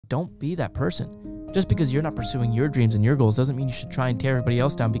don't be that person. Just because you're not pursuing your dreams and your goals doesn't mean you should try and tear everybody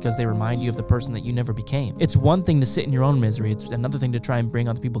else down because they remind you of the person that you never became. It's one thing to sit in your own misery. It's another thing to try and bring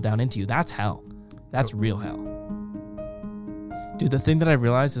other people down into you. That's hell. That's real hell. Dude, the thing that I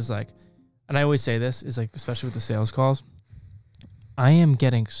realized is like, and I always say this, is like, especially with the sales calls, I am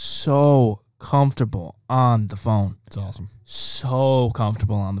getting so comfortable on the phone. It's awesome. So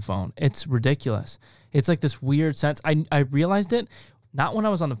comfortable on the phone. It's ridiculous. It's like this weird sense. I realized it not when I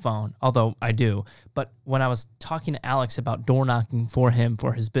was on the phone, although I do, but when I was talking to Alex about door knocking for him,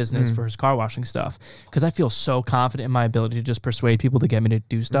 for his business, for his car washing stuff, because I feel so confident in my ability to just persuade people to get me to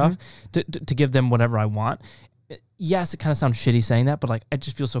do stuff, to give them whatever I want. Yes, it kind of sounds shitty saying that, but like I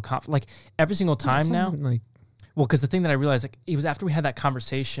just feel so confident. Like every single time now, like, well, because the thing that I realized, like, it was after we had that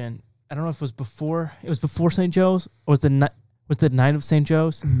conversation. I don't know if it was before. It was before St. Joe's, or was the night of St.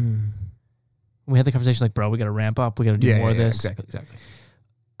 Joe's? We had the conversation like, bro, we got to ramp up. We got to do more of this. Exactly.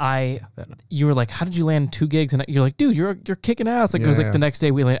 You were like, how did you land 2 gigs? And you're like, dude, you're kicking ass. Like it was like the next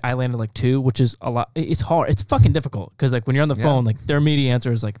day I landed like 2, which is a lot. It's hard. It's fucking difficult because like when you're on the phone, like their immediate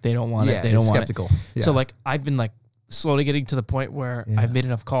answer is like they don't want it. They don't want skeptical. it. So like I've been like slowly getting to the point where I've made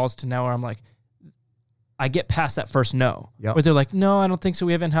enough calls to now where I'm like, I get past that first no. Where they're like, no, I don't think so.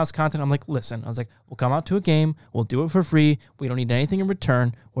 We have in-house content. I'm like, listen, I was like, we'll come out to a game. We'll do it for free. We don't need anything in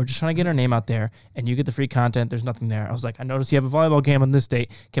return. We're just trying to get our name out there and you get the free content. There's nothing there. I was like, I noticed you have a volleyball game on this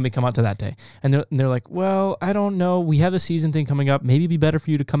date. Can we come out to that day? And they're like, well, I don't know. We have the season thing coming up. Maybe it'd be better for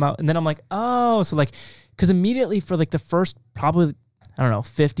you to come out. And then I'm like, oh, so like, because immediately for like the first probably, I don't know,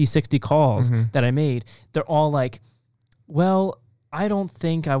 50, 60 calls that I made, they're all like, well, I don't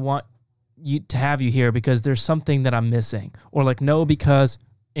think I want to have you here because there's something that I'm missing, or like, no, because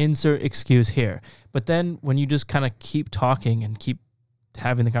insert excuse here. But then when you just kind of keep talking and keep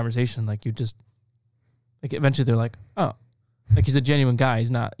having the conversation, like you just like eventually they're like, oh, like he's a genuine guy.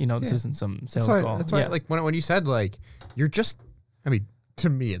 He's not, this isn't some sales call. That's why, like when you said like you're just, I mean, to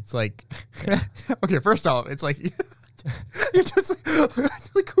me it's like, okay, first off, it's like. You're just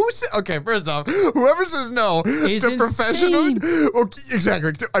like who's okay. First off, whoever says no is to professional, okay,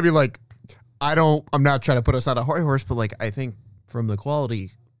 exactly. I mean, like, I'm not trying to put us on a horse, but like I think from the quality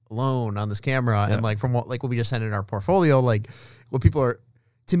alone on this camera and like from what we just sent in our portfolio, like what people are,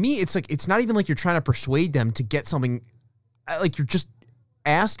 to me, it's like it's not even like you're trying to persuade them to get something. Like you're just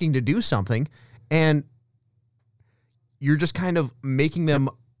asking to do something, and you're just kind of making them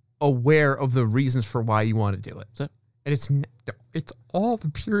aware of the reasons for why you want to do it. And it's all the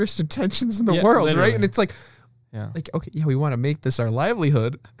purest intentions in the world, literally. Right? And it's like, okay, we want to make this our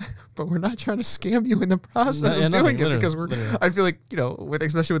livelihood, but we're not trying to scam you in the process of doing it because I feel like,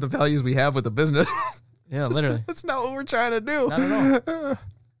 especially with the values we have with the business. Yeah, literally. That's not what we're trying to do. Not at all.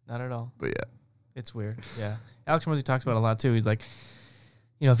 Not at all. But yeah. It's weird. Yeah. Alex Mosey talks about it a lot too. He's like,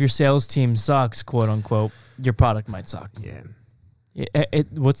 if your sales team sucks, quote unquote, your product might suck. Yeah.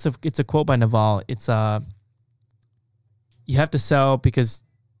 It's a quote by Naval. It's you have to sell because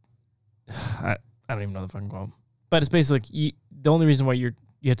I don't even know the fucking quote, but it's basically like the only reason why you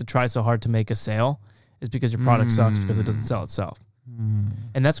have to try so hard to make a sale is because your product sucks because it doesn't sell itself.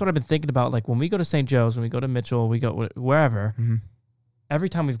 And that's what I've been thinking about. Like when we go to St. Joe's, when we go to Mitchell, we go wherever, every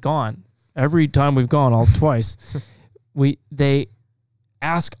time we've gone all twice, they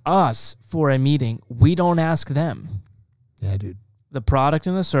ask us for a meeting. We don't ask them. Yeah, dude. The product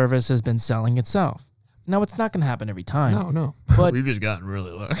and the service has been selling itself. Now, it's not going to happen every time. No. But we've just gotten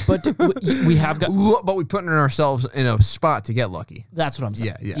really lucky. But we have got... But we put ourselves in a spot to get lucky. That's what I'm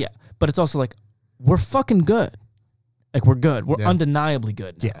saying. Yeah. But it's also like, we're fucking good. Like, we're good. We're undeniably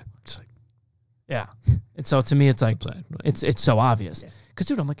good now. Yeah. It's like, yeah. And so, to me, it's like, it's so obvious. Because,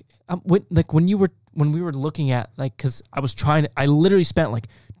 dude, I'm like, when we were looking at, like, because I literally spent, like,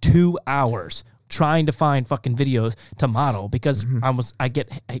 2 hours trying to find fucking videos to model because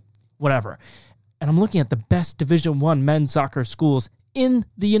whatever. And I'm looking at the best Division I men's soccer schools in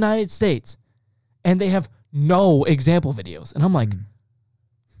the United States, and they have no example videos. And I'm like,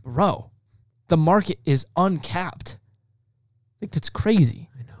 bro, the market is uncapped. Like, that's crazy.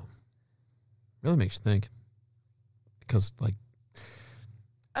 I know. Really makes you think. Because, like,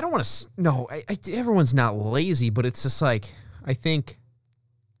 I don't want to... No, everyone's not lazy, but it's just like, I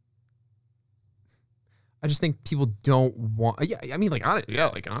just think people don't want... Yeah, I mean, like,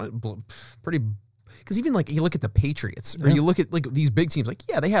 pretty... Because even, like, you look at the Patriots, or you look at, like, these big teams, like,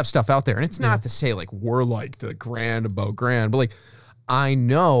 they have stuff out there. And it's not to say, like, we're, like, the grand above grand. But, like, I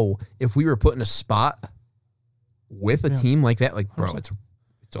know if we were put in a spot with a team like that, like, bro, it's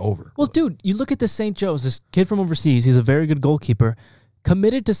over. Well, dude, you look at this St. Joe's, this kid from overseas, he's a very good goalkeeper,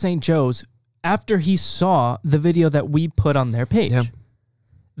 committed to St. Joe's after he saw the video that we put on their page. Yeah.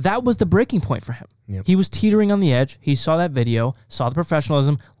 that was the breaking point for him. Yep. He was teetering on the edge. He saw that video, saw the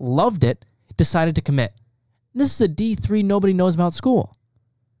professionalism, loved it, decided to commit. This is a D3 nobody knows about school.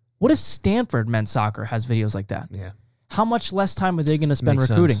 What if Stanford men's soccer has videos like that? Yeah. How much less time are they going to spend Makes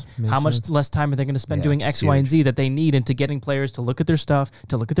recruiting? sense. How much less time are they going to spend doing X, Y, and Z that they need into getting players to look at their stuff,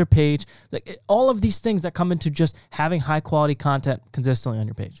 to look at their page? Like, all of these things that come into just having high-quality content consistently on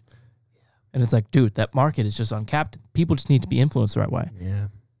your page. And it's like, dude, that market is just uncapped. People just need to be influenced the right way. Yeah.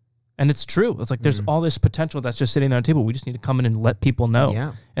 And it's true. It's like there's all this potential that's just sitting there on the table. We just need to come in and let people know.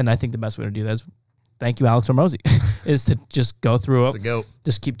 Yeah. And I think the best way to do that is, thank you, Alex Hormozy, is to just go through it,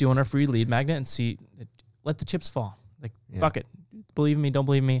 just keep doing our free lead magnet and see, let the chips fall. Like, fuck it. Believe me, don't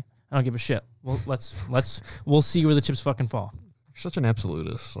believe me. I don't give a shit. Well, we'll see where the chips fucking fall. You're such an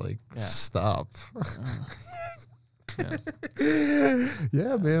absolutist. Like, stop.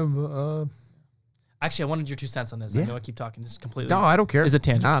 Yeah, man. Actually, I wanted your 2 cents on this. I know I keep talking. This is completely. No, I don't care. Is a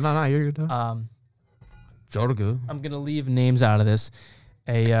tangent. No. You're good. Go. I'm gonna leave names out of this.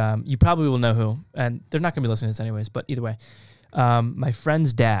 You probably will know who, and they're not gonna be listening to this anyways. But either way, my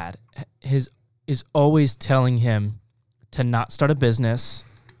friend's dad is always telling him to not start a business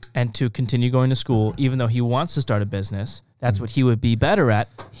and to continue going to school, even though he wants to start a business. That's what he would be better at.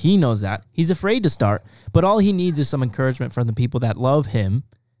 He knows that. He's afraid to start, but all he needs is some encouragement from the people that love him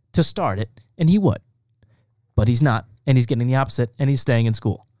to start it, and he would. But he's not, and he's getting the opposite, and he's staying in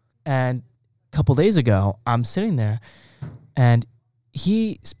school. And a couple days ago, I'm sitting there, and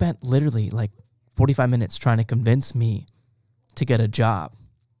he spent literally like 45 minutes trying to convince me to get a job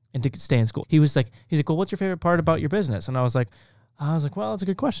and to stay in school. He's like, well, what's your favorite part about your business? And I was like, well, that's a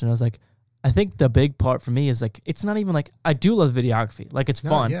good question. I was like, I think the big part for me is like, it's not even like, I do love videography. Like, it's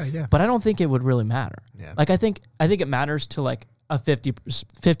fun, but I don't think it would really matter. Yeah. Like, I think it matters to like a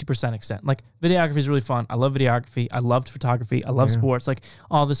 50% extent. Like, videography is really fun. I love videography. I loved photography. I love sports. Like,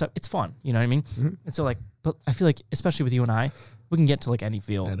 all this stuff. It's fun. You know what I mean? Mm-hmm. And so like, but I feel like, especially with you and I, we can get to like any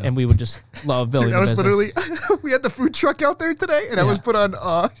field and we would just love building. Dude, I was literally, we had the food truck out there today and I was put on,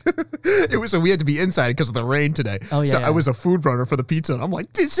 we had to be inside because of the rain today. Oh, yeah, so I was a food runner for the pizza and I'm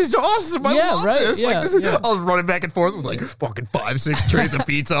like, this is awesome. I love this. Yeah, like, I was running back and forth with like fucking 5-6 trays of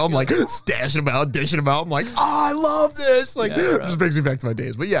pizza. I'm like stashing them out, dishing them out. I'm like, I love this. Like, it just brings me back to my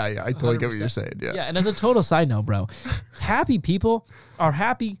days. But yeah, I totally 100%. Get what you're saying. Yeah. Yeah. And as a total side note, bro, happy people are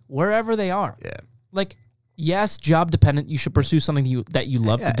happy wherever they are. Yeah. Like, yes, job dependent. You should pursue something that you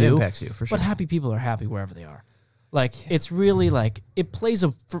love to do. It impacts you for sure. But happy people are happy wherever they are. Like, it's really like it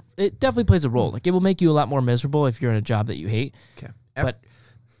definitely plays a role. Like, it will make you a lot more miserable if you're in a job that you hate. Okay, but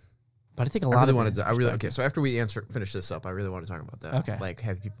I think a lot of okay. So after we finish this up, I really want to talk about that. Okay, like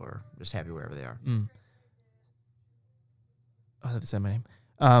happy people are just happy wherever they are. Oh, I have to say my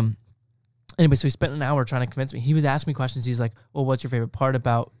name. Anyway, so he spent an hour trying to convince me. He was asking me questions. He's like, well, what's your favorite part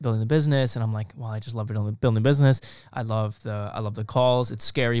about building the business? And I'm like, well, I just love building the business. I love the calls. It's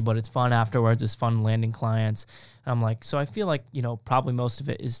scary, but it's fun afterwards. It's fun landing clients. And I'm like, so I feel like, probably most of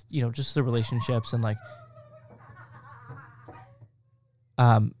it is, just the relationships and like,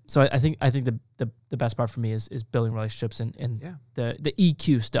 so I think the best part for me is building relationships and the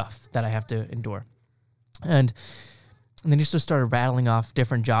EQ stuff that I have to endure. And then he just started rattling off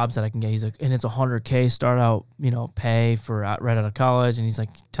different jobs that I can get. He's like, and it's $100K start out, pay for right out of college. And he's like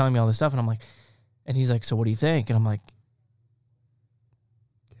telling me all this stuff. And I'm like, and he's like, so what do you think? And I'm like,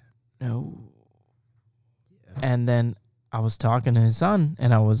 no. Yeah. And then I was talking to his son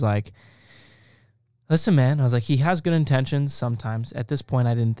and I was like, listen, man, I was like, he has good intentions sometimes. At this point,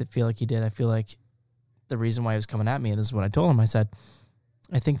 I didn't feel like he did. I feel like the reason why he was coming at me, and this is what I told him, I said,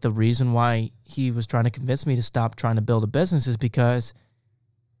 I think the reason why he was trying to convince me to stop trying to build a business is because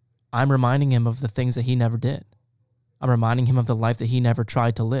I'm reminding him of the things that he never did. I'm reminding him of the life that he never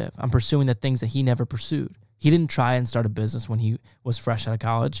tried to live. I'm pursuing the things that he never pursued. He didn't try and start a business when he was fresh out of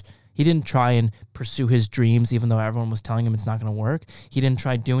college. He didn't try and pursue his dreams even though everyone was telling him it's not going to work. He didn't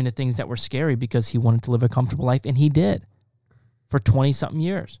try doing the things that were scary because he wanted to live a comfortable life, and he did for 20-something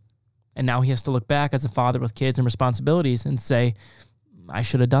years. And now he has to look back as a father with kids and responsibilities and say, I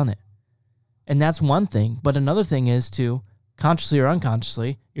should have done it. And that's one thing. But another thing is to, consciously or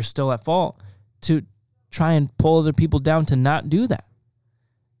unconsciously, you're still at fault, to try and pull other people down to not do that.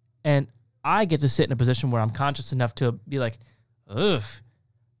 And I get to sit in a position where I'm conscious enough to be like, ugh,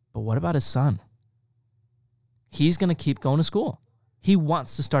 but what about his son? He's going to keep going to school. He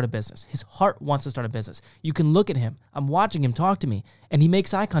wants to start a business. His heart wants to start a business. You can look at him. I'm watching him talk to me, and he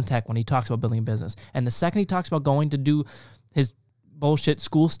makes eye contact when he talks about building a business. And the second he talks about going to do his bullshit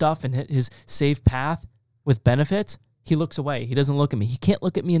school stuff and his safe path with benefits, he looks away. He doesn't look at me. He can't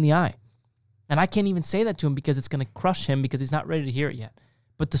look at me in the eye. And I can't even say that to him because it's going to crush him because he's not ready to hear it yet.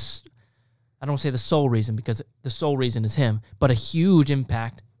 But I don't want to say the sole reason, because the sole reason is him, but a huge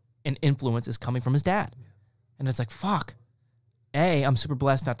impact and influence is coming from his dad. And it's like, fuck. A, I'm super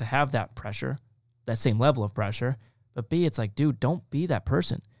blessed not to have that pressure, that same level of pressure. But B, it's like, dude, don't be that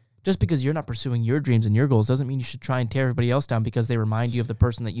person. Just because you're not pursuing your dreams and your goals doesn't mean you should try and tear everybody else down because they remind you of the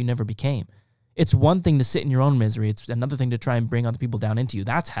person that you never became. It's one thing to sit in your own misery. It's another thing to try and bring other people down into you.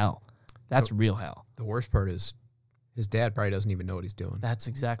 That's hell. That's real hell. The worst part is his dad probably doesn't even know what he's doing. That's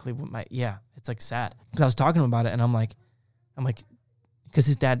exactly what it's like sad. Because I was talking about it and I'm like, because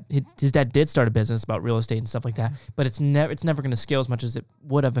his dad did start a business about real estate and stuff like that, but it's never going to scale as much as it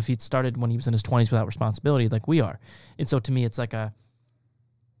would have if he'd started when he was in his 20s without responsibility like we are. And so to me, it's like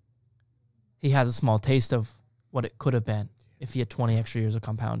he has a small taste of what it could have been if he had 20 extra years of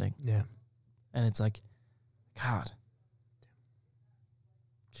compounding. Yeah. And it's like, God,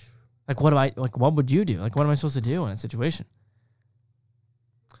 like what would you do? Like, what am I supposed to do in a situation?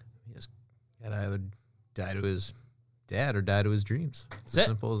 He just gotta either die to his dad or die to his dreams. It's as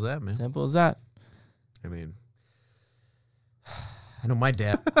simple as that, man. Simple as that. I mean, I know my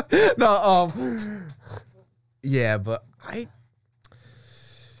dad. Yeah, but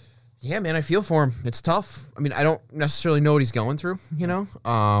yeah, man, I feel for him. It's tough. I mean, I don't necessarily know what he's going through, you know?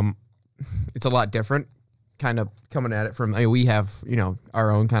 It's a lot different kind of coming at it from, we have, our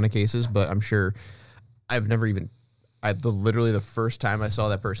own kind of cases, but I'm sure I've never even, literally the first time I saw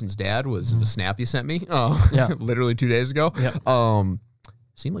that person's dad was a snap you sent me. Literally 2 days ago. Yeah.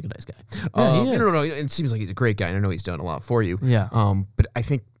 Seemed like a nice guy. Yeah, he is. No. It seems like he's a great guy, and I know he's done a lot for you. Yeah. But I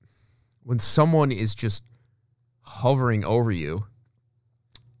think when someone is just hovering over you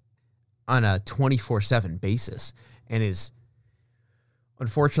on a 24/7 basis and is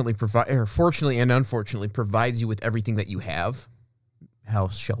fortunately and unfortunately provides you with everything that you have,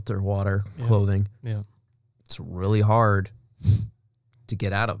 house, shelter, water, clothing. Yeah. It's really hard to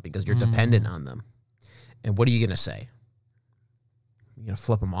get out of because you're dependent on them. And what are you going to say? You're going to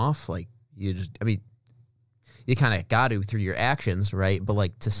flip them off? Like, you kind of got to through your actions, right? But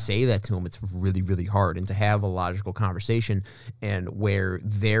like to say that to them, it's really, really hard. And to have a logical conversation and where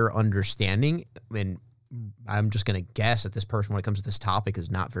their understanding, and I'm just going to guess that this person, when it comes to this topic,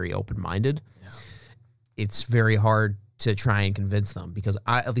 is not very open-minded. Yeah. It's very hard to try and convince them because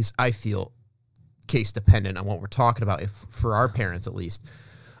at least I feel case dependent on what we're talking about. If for our parents, at least,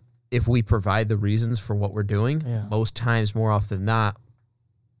 if we provide the reasons for what we're doing, most times, more often than not,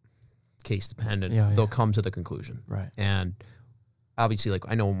 case dependent, they'll come to the conclusion. Right. And obviously, like,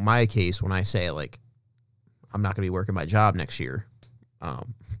 I know my case when I say, like, I'm not going to be working my job next year.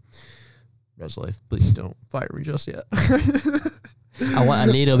 Res Life, please don't fire me just yet. I want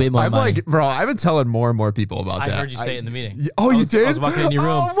a little bit more money. Like, bro, I've been telling more and more people about that. I heard you say it in the meeting. You did? I was walking in your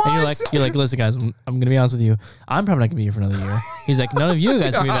room, and you're like, listen, guys, I'm going to be honest with you. I'm probably not going to be here for another year. He's like, none of you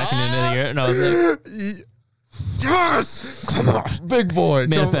guys can be back in another year. And I was like, yes, come on, big boy,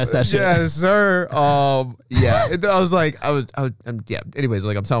 manifest that shit. Yes, sir. Yeah. And I was like, yeah. Anyways,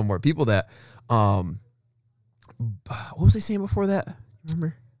 like, I'm telling more people that. What was I saying before that?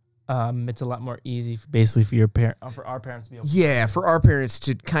 Remember? It's a lot more easy, basically, for our parents to be able to. Yeah, for our parents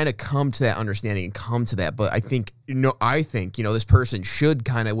to kind of come to that understanding and come to that. But I think, this person should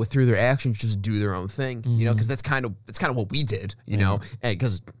kind of, through their actions, just do their own thing, because that's kind of what we did, know, and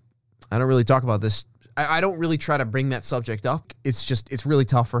because I don't really talk about this. I don't really try to bring that subject up. It's really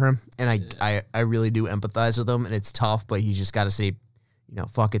tough for him, and I really do empathize with him, and it's tough, but he's just got to say,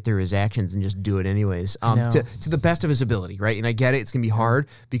 fuck it through his actions and just do it anyways, to the best of his ability, right? And I get it. It's going to be hard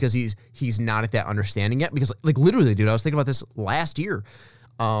because he's not at that understanding yet. Because, like, literally, dude, I was thinking about this last year.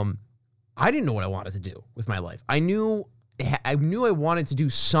 I didn't know what I wanted to do with my life. I knew I wanted to do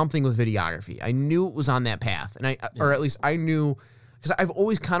something with videography. I knew it was on that path. And or at least I knew, because I've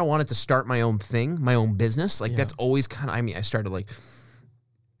always kind of wanted to start my own thing, my own business. Like, that's always kind of, I started, like,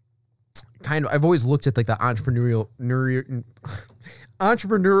 I've always looked at, like, the entrepreneur,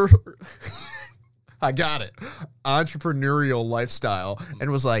 I got it. Entrepreneurial lifestyle, and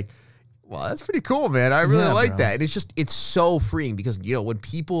was like, well, that's pretty cool, man. I really like that. And it's so freeing because, when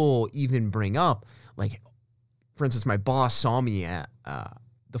people even bring up, like, for instance, my boss saw me at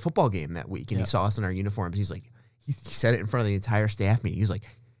the football game that week, and he saw us in our uniforms. He's like, he said it in front of the entire staff meeting. He's like,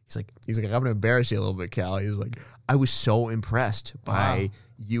 I'm going to embarrass you a little bit, Cal. He was like, I was so impressed by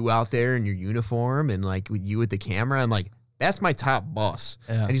you out there in your uniform and, like, with you at the camera, and, like, that's my top boss.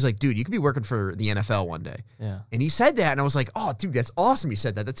 Yeah. And he's like, dude, you could be working for the NFL one day. Yeah. And he said that, and I was like, oh, dude, that's awesome. He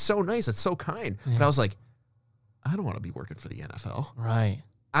said that. That's so nice. That's so kind. Yeah. But I was like, I don't want to be working for the NFL. Right.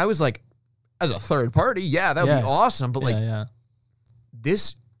 I was like, as a third party, that would be awesome. But, like,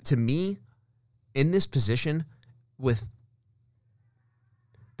 this, to me, in this position with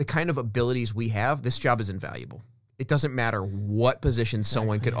the kind of abilities we have, this job is invaluable. It doesn't matter what position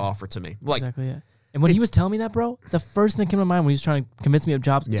someone could offer to me. Like, exactly, yeah. And when he was telling me that, bro, the first thing that came to mind when he was trying to convince me of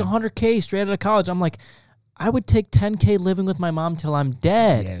jobs, it's $100K straight out of college. I'm like, I would take $10K living with my mom till I'm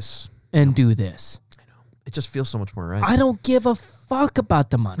dead and do this. I know. It just feels so much more right. I don't give a fuck about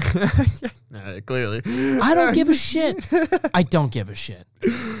the money. Clearly. I don't give a shit. I don't give a shit.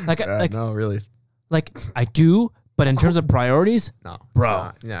 No, really. Like, I do, but in terms of priorities, no, bro.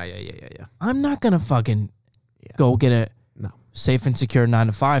 Yeah. I'm not going to fucking go get a safe and secure 9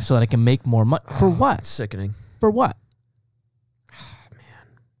 to 5 so that I can make more money. For what? It's sickening. For what?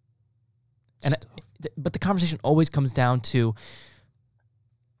 Man. But the conversation always comes down to,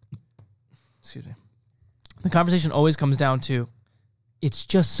 excuse me. The conversation always comes down to, it's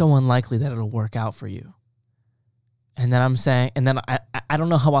just so unlikely that it'll work out for you. And then I'm saying, and then I don't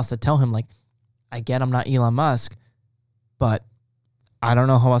know how else to tell him, like, I get I'm not Elon Musk, but I don't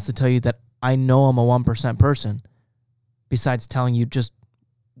know how else to tell you that I know I'm a 1% person besides telling you just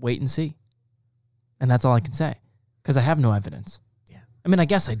wait and see. And that's all I can say because I have no evidence. Yeah. I mean, I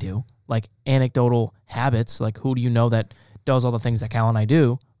guess I do. Like anecdotal habits, like who do you know that does all the things that Cal and I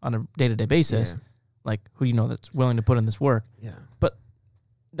do on a day-to-day basis? Yeah. Like who do you know that's willing to put in this work? Yeah. But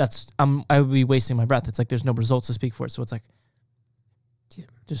I would be wasting my breath. It's like there's no results to speak for it. So it's like,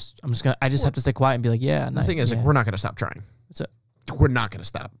 I just have to stay quiet and be like, the thing is, like, we're not going to stop trying. That's it. We're not going to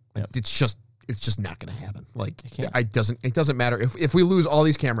stop. Like, it's just not going to happen. Like, it doesn't matter if we lose all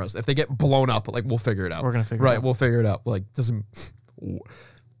these cameras, if they get blown up, like, we'll figure it out. We're going to figure it out. Right. We'll figure it out. Like,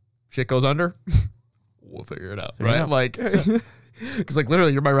 shit goes under. We'll figure it out. Right. Like, because like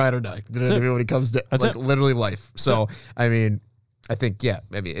literally you're my ride or die. When it comes to like literally life. So, I mean, I think,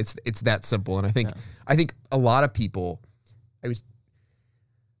 maybe it's that simple. And I think a lot of people,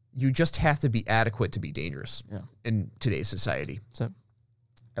 you just have to be adequate to be dangerous in today's society. So,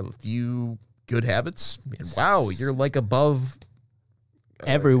 a few good habits, and wow, you're like above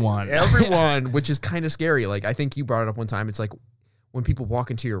everyone, which is kind of scary. Like I think you brought it up one time. It's like when people walk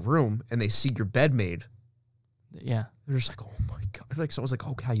into your room and they see your bed made. Yeah, they're just like, oh my god! Like someone's like,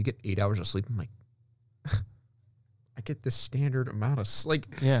 oh, Cal, you get 8 hours of sleep. I'm like, I get this standard amount of sleep.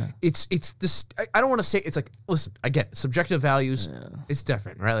 It's this. I don't want to say it's like. Listen, I get it. Subjective values. Yeah. It's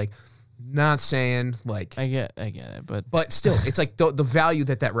different, right? Like, not saying like I get it, but still, it's like the value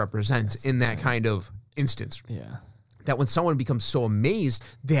that represents in that kind of instance. Yeah, that when someone becomes so amazed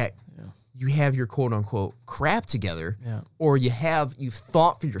that you have your quote unquote crap together, or you've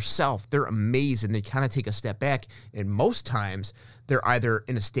thought for yourself, they're amazed and they kind of take a step back. And most times they're either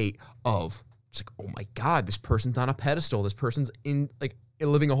in a state of it's like, oh my God, this person's on a pedestal. This person's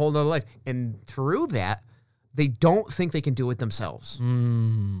living a whole nother life. And through that, they don't think they can do it themselves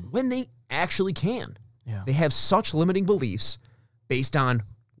when they actually can. Yeah. They have such limiting beliefs based on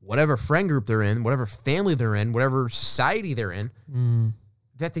whatever friend group they're in, whatever family they're in, whatever society they're in,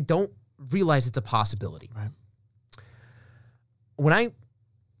 that they don't realize it's a possibility. Right. When I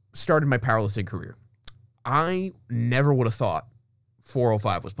started my powerlifting career, I never would have thought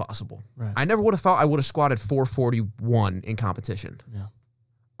 405 was possible. Right. I never would have thought I would have squatted 441 in competition. Yeah.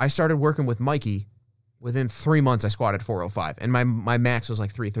 I started working with Mikey. Within 3 months, I squatted 405, and my max was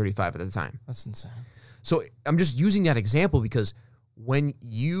like 335 at the time. That's insane. So I'm just using that example because when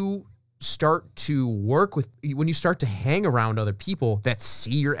you start to when you start to hang around other people that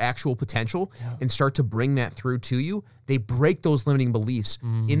see your actual potential and start to bring that through to you, they break those limiting beliefs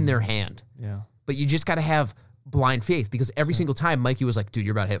in their hand. Yeah. But you just got to have blind faith because every single time Mikey was like, dude,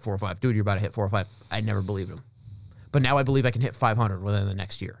 you're about to hit 405. Dude, you're about to hit 405. I never believed him. But now I believe I can hit 500 within the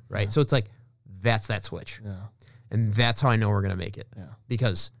next year, right? Yeah. So it's like, that's that switch. Yeah. And that's how I know we're going to make it. Yeah.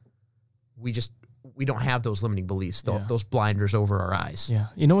 Because we don't have those limiting beliefs, those blinders over our eyes. Yeah.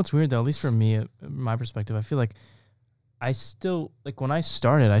 You know what's weird though, at least from me, my perspective, I feel like I still, like when I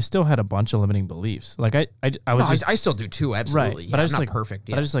started, I still had a bunch of limiting beliefs. Like I still do too, absolutely. Right. But I was not like, perfect.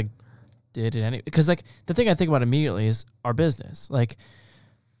 But I just like did it anyway. Because like the thing I think about immediately is our business. Like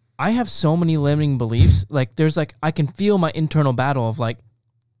I have so many limiting beliefs. Like there's like, I can feel my internal battle of like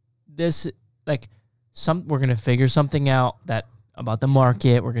this, like we're going to figure something out about the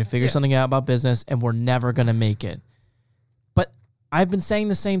market. We're going to figure something out about business and we're never going to make it. But I've been saying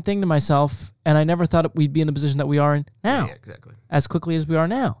the same thing to myself and I never thought we'd be in the position that we are in now. Yeah, exactly. As quickly as we are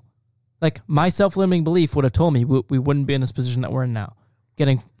now. Like my self-limiting belief would have told me we wouldn't be in this position that we're in now.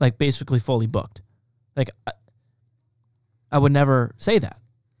 Getting like basically fully booked. Like I would never say that.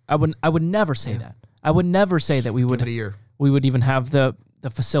 I would never say that. I would never say that we would even have the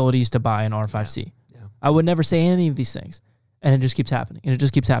facilities to buy an R5C. Yeah. I would never say any of these things. And it just keeps happening. And it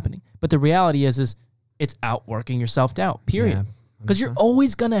just keeps happening. But the reality is it's outworking your self-doubt, period. Because you're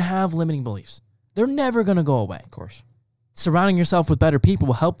always going to have limiting beliefs. They're never going to go away. Of course. Surrounding yourself with better people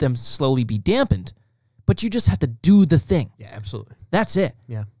will help them slowly be dampened. But you just have to do the thing. Yeah, absolutely. That's it.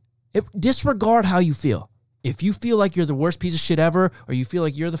 Yeah. Disregard how you feel. If you feel like you're the worst piece of shit ever, or you feel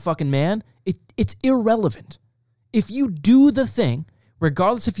like you're the fucking man, it's irrelevant. If you do the thing,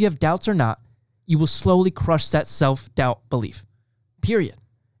 regardless if you have doubts or not, you will slowly crush that self-doubt belief. Period.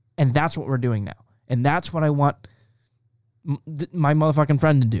 And that's what we're doing now. And that's what I want my motherfucking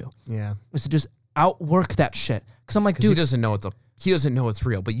friend to do. Yeah. Is to just outwork that shit. Because I'm like, dude. He doesn't know it's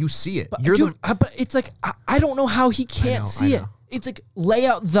real, but you see it. But, but it's like, I don't know how he can't see it. It's like, lay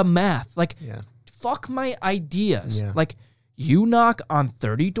out the math. Like, fuck my ideas. Yeah. Like, you knock on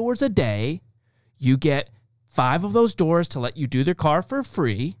 30 doors a day. You get 5 of those doors to let you do their car for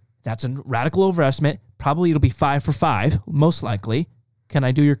free. That's a radical overestimate. Probably it'll be 5 for 5, most likely. Can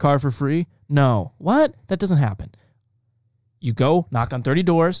I do your car for free? No. What? That doesn't happen. You go, knock on 30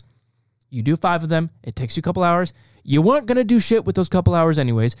 doors. You do 5 of them. It takes you a couple hours. You weren't going to do shit with those couple hours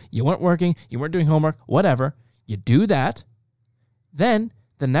anyways. You weren't working. You weren't doing homework, whatever. You do that. Then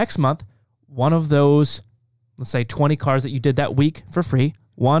the next month, one of those, let's say 20 cars that you did that week for free,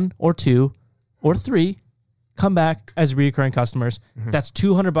 1 or 2 or 3, come back as recurring customers. Mm-hmm. That's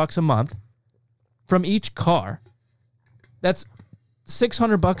 $200 a month from each car. That's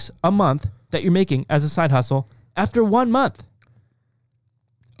 $600 a month that you're making as a side hustle after 1 month.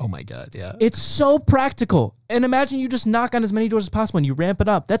 Oh my God, yeah. It's so practical. And imagine you just knock on as many doors as possible and you ramp it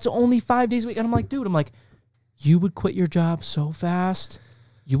up. That's only 5 days a week. And I'm like, dude, you would quit your job so fast.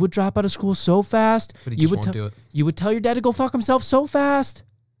 You would drop out of school so fast. But you won't do it. You would tell your dad to go fuck himself so fast.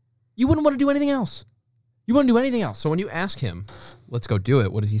 You wouldn't want to do anything else. You wouldn't do anything else. So when you ask him, let's go do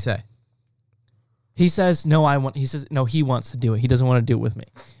it, what does he say? He says, no, he wants to do it. He doesn't want to do it with me.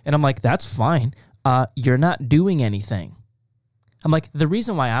 And I'm like, that's fine. You're not doing anything. I'm like, the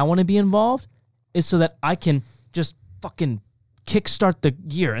reason why I want to be involved is so that I can just fucking kickstart the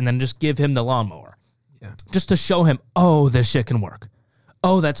gear and then just give him the lawnmower. Yeah. Just to show him, oh, this shit can work.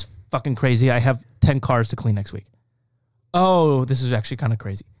 Oh, that's fucking crazy. I have 10 cars to clean next week. Oh, this is actually kind of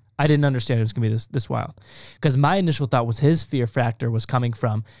crazy. I didn't understand it was going to be this wild. Because my initial thought was his fear factor was coming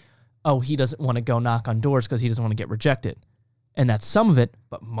from, oh, he doesn't want to go knock on doors because he doesn't want to get rejected. And that's some of it,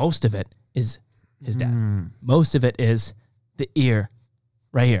 but most of it is his dad. Most of it is the ear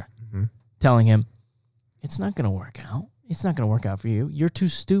right here telling him, it's not going to work out. It's not going to work out for you. You're too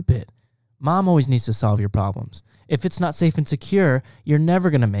stupid. Mom always needs to solve your problems. If it's not safe and secure, you're never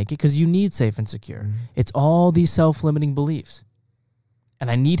going to make it because you need safe and secure. It's all these self-limiting beliefs. And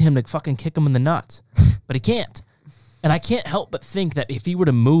I need him to fucking kick him in the nuts. But he can't. And I can't help but think that if he were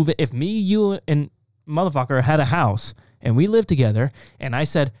to move it, if me, you, and motherfucker had a house and we lived together and I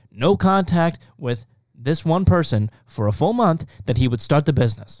said no contact with this one person for a full month, that he would start the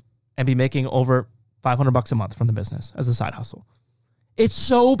business and be making over $500 a month from the business as a side hustle. It's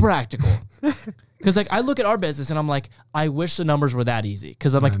so practical. Because like I look at our business and I'm like, I wish the numbers were that easy.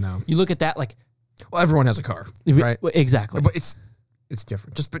 Because I'm like, you look at that like, well, everyone has a car, right? Exactly. But it's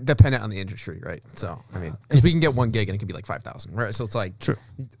different, just dependent on the industry, right? So I mean, because we can get one gig and it could be like 5,000, right? So it's like true.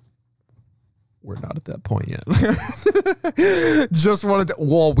 We're not at that point yet. Just wanted to.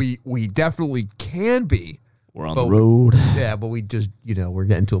 Well, we definitely can be. We're on the road. Yeah, but we just we're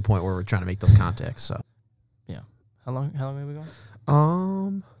getting to a point where we're trying to make those contacts. So yeah. How long have we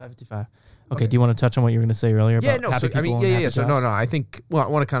gone? 5:55. Okay. Do you want to touch on what you were going to say earlier? Yeah. About No. happy So, I mean, yeah. So jobs? no. I think. Well, I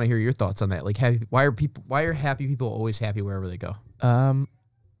want to kind of hear your thoughts on that. Like, why are happy people always happy wherever they go?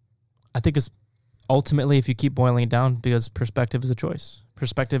 I think it's ultimately, if you keep boiling it down, because perspective is a choice.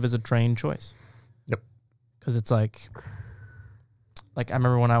 Perspective is a trained choice. Yep. Because it's like I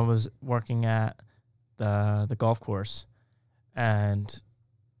remember when I was working at the golf course, and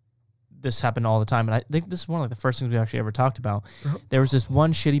this happened all the time. And I think this is one of the first things we actually ever talked about. There was this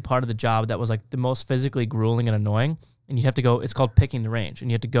one shitty part of the job that was like the most physically grueling and annoying. And you have to go, it's called picking the range.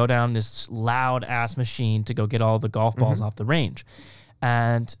 And you have to go down this loud ass machine to go get all the golf balls off the range.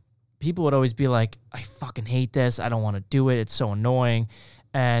 And people would always be like, I fucking hate this. I don't want to do it. It's so annoying.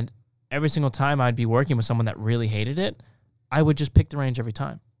 And every single time I'd be working with someone that really hated it, I would just pick the range every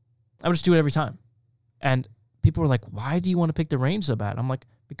time. I would just do it every time. And people were like, why do you want to pick the range so bad? I'm like,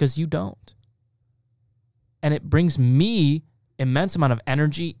 because you don't. And it brings me immense amount of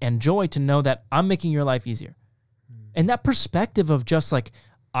energy and joy to know that I'm making your life easier. And that perspective of just like,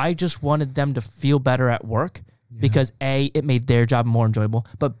 I just wanted them to feel better at work because A, it made their job more enjoyable,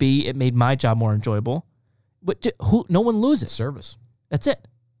 but B, it made my job more enjoyable. But no one loses. Service. That's it.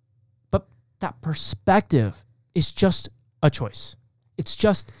 But that perspective is just a choice. It's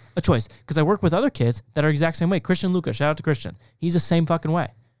just a choice. Because I work with other kids that are exact same way. Christian Luca, shout out to Christian. He's the same fucking way.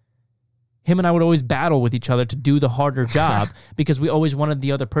 Him and I would always battle with each other to do the harder job because we always wanted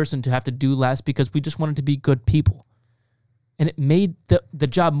the other person to have to do less because we just wanted to be good people. And it made the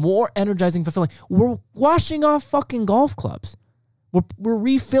job more energizing, fulfilling. We're washing off fucking golf clubs. We're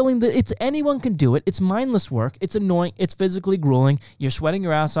refilling anyone can do it. It's mindless work. It's annoying. It's physically grueling. You're sweating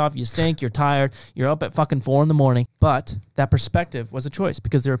your ass off. You stink. You're tired. You're up at fucking 4 a.m. But that perspective was a choice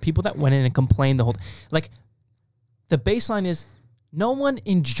because there are people that went in and complained the whole time. Like, the baseline is no one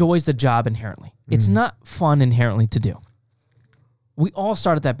enjoys the job inherently. It's not fun inherently to do. We all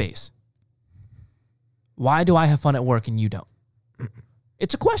start at that base. Why do I have fun at work and you don't?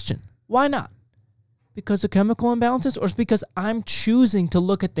 It's a question. Why not? Because of chemical imbalances, or it's because I'm choosing to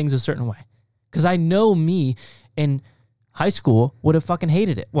look at things a certain way? Because I know me in high school would have fucking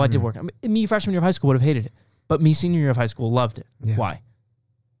hated it. Well, I did work. Me freshman year of high school would have hated it. But me senior year of high school loved it. Yeah. Why?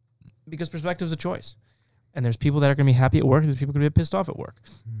 Because perspective is a choice. And there's people that are going to be happy at work. There's people going to be pissed off at work.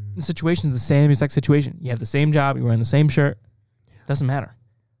 The situation is the same exact situation. You have the same job. You're wearing the same shirt. Doesn't matter.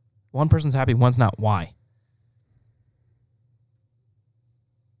 One person's happy, one's not. Why?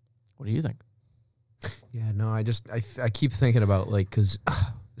 What do you think? Yeah, no, I keep thinking about, like, because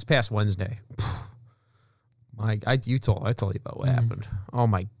this past Wednesday, I told you about what happened. Oh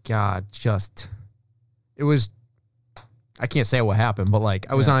my God, it was, I can't say what happened, but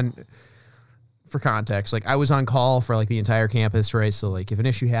like I was on, for context, like I was on call for like the entire campus, right? So like if an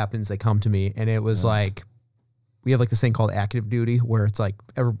issue happens, they come to me, and it was like, we have like this thing called active duty where it's like,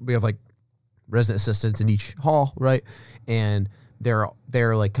 we have like resident assistants in each hall, right? And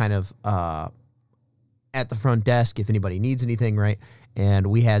they're like kind of, at the front desk if anybody needs anything, right? And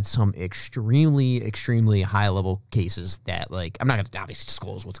we had some extremely, extremely high-level cases that, like, I'm not going to obviously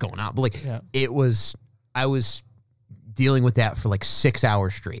disclose what's going on, but, like, I was dealing with that for, like, 6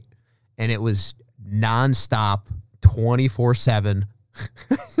 hours straight. And it was nonstop, 24/7.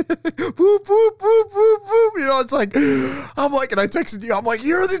 Boop, boop, boop, boop, boop. You know, it's like, I'm like, and I texted you, I'm like,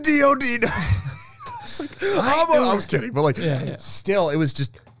 you're the DOD. It's like, I was kidding, but, like, still,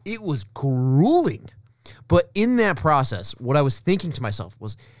 it was grueling. But in that process, what I was thinking to myself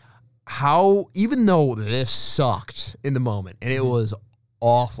was how, even though this sucked in the moment and it was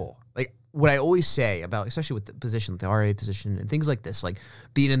awful, like what I always say about, especially with the position, the RA position and things like this, like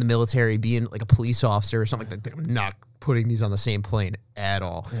being in the military, being like a police officer or something like that, I'm not putting these on the same plane at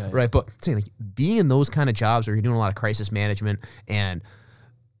all, right? But saying like being in those kind of jobs where you're doing a lot of crisis management and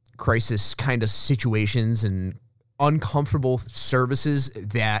crisis kind of situations and uncomfortable services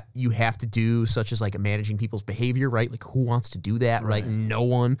that you have to do, such as like managing people's behavior, right? Like who wants to do that, right? No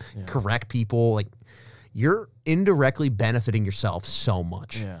one. Correct people. Like you're indirectly benefiting yourself so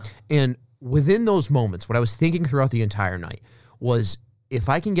much. And within those moments, what I was thinking throughout the entire night was, if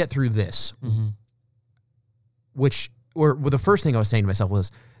I can get through this, the first thing I was saying to myself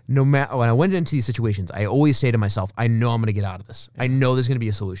was, no matter when I went into these situations, I always say to myself, I know I'm going to get out of this. I know there's going to be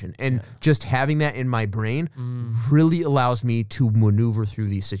a solution. And just having that in my brain really allows me to maneuver through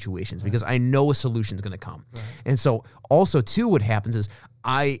these situations because I know a solution is going to come. And so also too, what happens is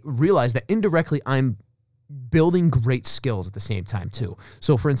I realize that indirectly I'm building great skills at the same time too.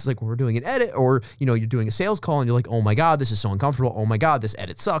 So for instance, like when we're doing an edit or, you know, you're doing a sales call and you're like, oh my God, this is so uncomfortable. Oh my God, this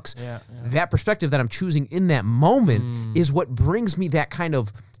edit sucks. That perspective that I'm choosing in that moment is what brings me that kind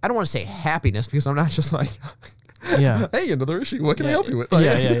of, I don't want to say happiness because I'm not just like, hey, another issue. What can I help you with? Like,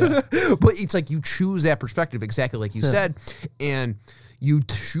 but it's like you choose that perspective exactly like you said, and you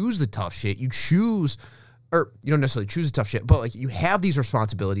choose the tough shit. You choose, or you don't necessarily choose the tough shit, but like you have these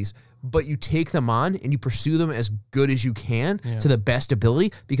responsibilities, but you take them on and you pursue them as good as you can to the best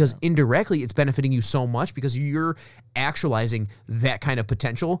ability because indirectly it's benefiting you so much because you're actualizing that kind of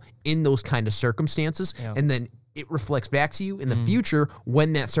potential in those kind of circumstances. And then it reflects back to you in the future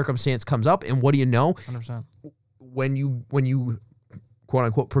when that circumstance comes up. And what do you know? 100%. When you quote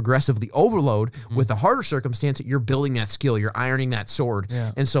unquote progressively overload with a harder circumstance, you're building that skill, you're ironing that sword.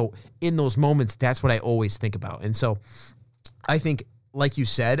 And so in those moments, that's what I always think about. And so I think, like you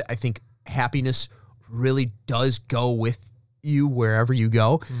said, I think happiness really does go with you wherever you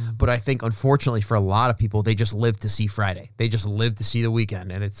go. But I think unfortunately for a lot of people, they just live to see Friday. They just live to see the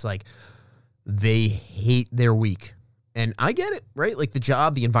weekend. And it's like, they hate their week. And I get it, right? Like the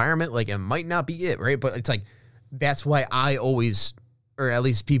job, the environment, like it might not be it, right? But it's like, that's why I always, or at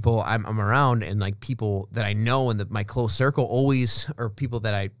least people I'm around and like people that I know in my close circle always, or people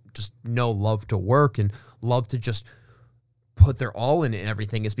that I just know love to work and love to just put their all in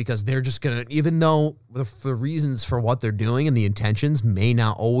everything, is because they're just going to, even though the reasons for what they're doing and the intentions may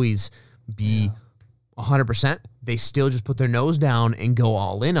not always be 100%, they still just put their nose down and go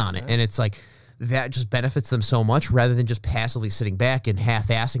all in on it. And it's like, that just benefits them so much rather than just passively sitting back and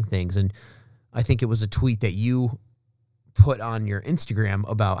half-assing things. And I think it was a tweet that you put on your Instagram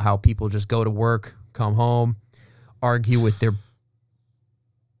about how people just go to work, come home, argue with their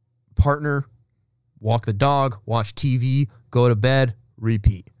partner, walk the dog, watch TV, go to bed,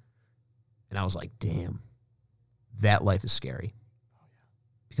 repeat. And I was like, damn, that life is scary.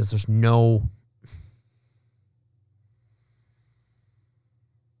 Because there's no...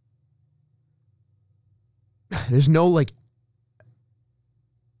 There's no, like,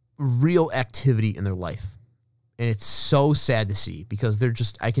 real activity in their life. And it's so sad to see because they're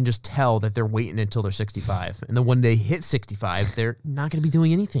just, I can just tell that they're waiting until they're 65. And then when they hit 65, they're not going to be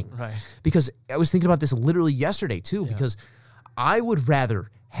doing anything. Right. Because I was thinking about this literally yesterday, too, because I would rather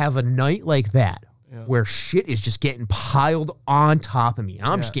have a night like that where shit is just getting piled on top of me. And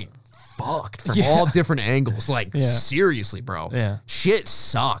I'm just getting fucked from all different angles. Like, seriously, bro. Yeah. Shit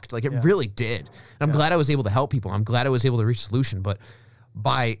sucked. Like, it really did. And I'm glad I was able to help people. I'm glad I was able to reach a solution. But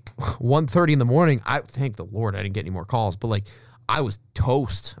by 1:30 in the morning, I thank the Lord I didn't get any more calls. But, like, I was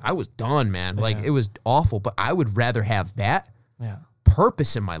toast. I was done, man. Like, it was awful. But I would rather have that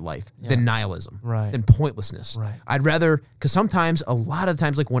purpose in my life than nihilism, than pointlessness. Right. I'd rather, because sometimes, a lot of the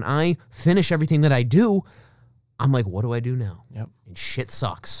times, like, when I finish everything that I do, I'm like, what do I do now? Yep. And shit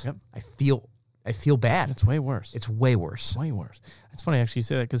sucks. Yep. I feel bad. It's way worse. It's way worse. Way worse. It's funny actually you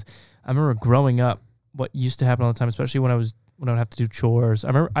say that because I remember growing up, what used to happen all the time, especially when I would have to do chores. I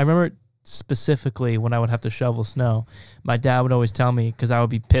remember specifically when I would have to shovel snow. My dad would always tell me, because I would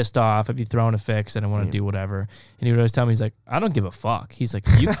be pissed off, I'd be throwing a fit because I didn't want to do whatever, and he would always tell me, he's like, I don't give a fuck. He's like,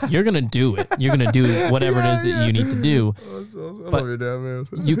 you're gonna do it. You're gonna do whatever it is that you need to do. But your dad, man.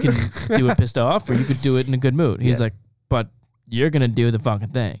 You can do it pissed off, or you could do it in a good mood. He's like, but you're gonna do the fucking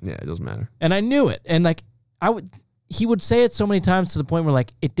thing. Yeah, it doesn't matter. And I knew it, and like he would say it so many times to the point where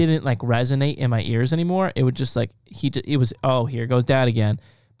like it didn't like resonate in my ears anymore. It would just like it was, oh, here goes dad again.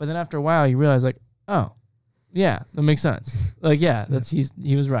 But then after a while, you realize like, oh, yeah, that makes sense. Like,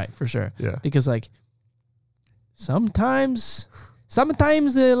 he was right for sure. Yeah. Because like sometimes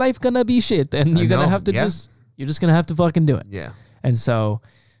life gonna be shit, and you're gonna have to you're just gonna have to fucking do it. Yeah. And so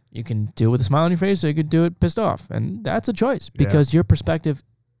you can do it with a smile on your face, or you could do it pissed off, and that's a choice because your perspective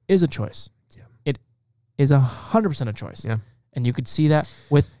is a choice. Yeah. It is 100% a choice. Yeah. And you could see that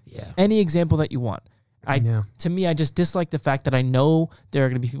with any example that you want. To me, I just dislike the fact that I know there are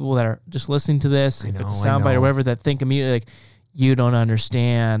going to be people that are just listening to this, if it's a soundbite or whatever, that think immediately like, you don't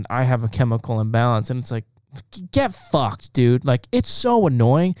understand, I have a chemical imbalance. And it's like, get fucked, dude. Like, it's so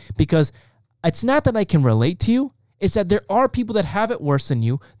annoying because it's not that I can relate to you. It's that there are people that have it worse than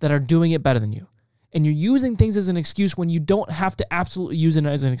you that are doing it better than you. And you're using things as an excuse when you don't have to absolutely use it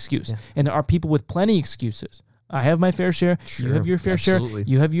as an excuse. Yeah. And there are people with plenty of excuses. I have my fair share. Sure, you have your fair share.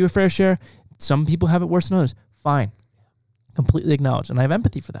 You have your fair share. Some people have it worse than others. Fine. Completely acknowledged. And I have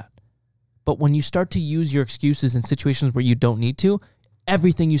empathy for that. But when you start to use your excuses in situations where you don't need to,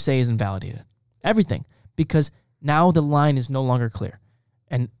 everything you say is invalidated. Everything. Because now the line is no longer clear.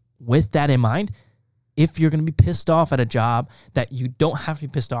 And with that in mind, if you're going to be pissed off at a job that you don't have to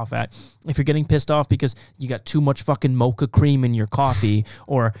be pissed off at, if you're getting pissed off because you got too much fucking mocha cream in your coffee,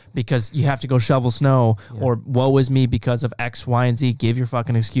 or because you have to go shovel snow, or woe is me because of X, Y, and Z, give your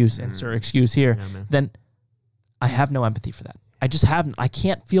fucking excuse, insert excuse here, then I have no empathy for that. I just haven't. I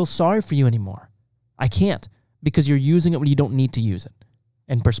can't feel sorry for you anymore. I can't, because you're using it when you don't need to use it.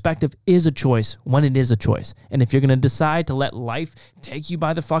 And perspective is a choice when it is a choice. And if you're going to decide to let life take you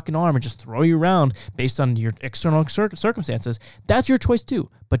by the fucking arm and just throw you around based on your external circumstances, that's your choice too.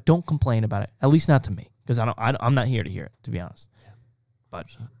 But don't complain about it. At least not to me, because I'm not here to hear it, to be honest. But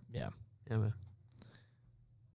yeah. Yeah, man.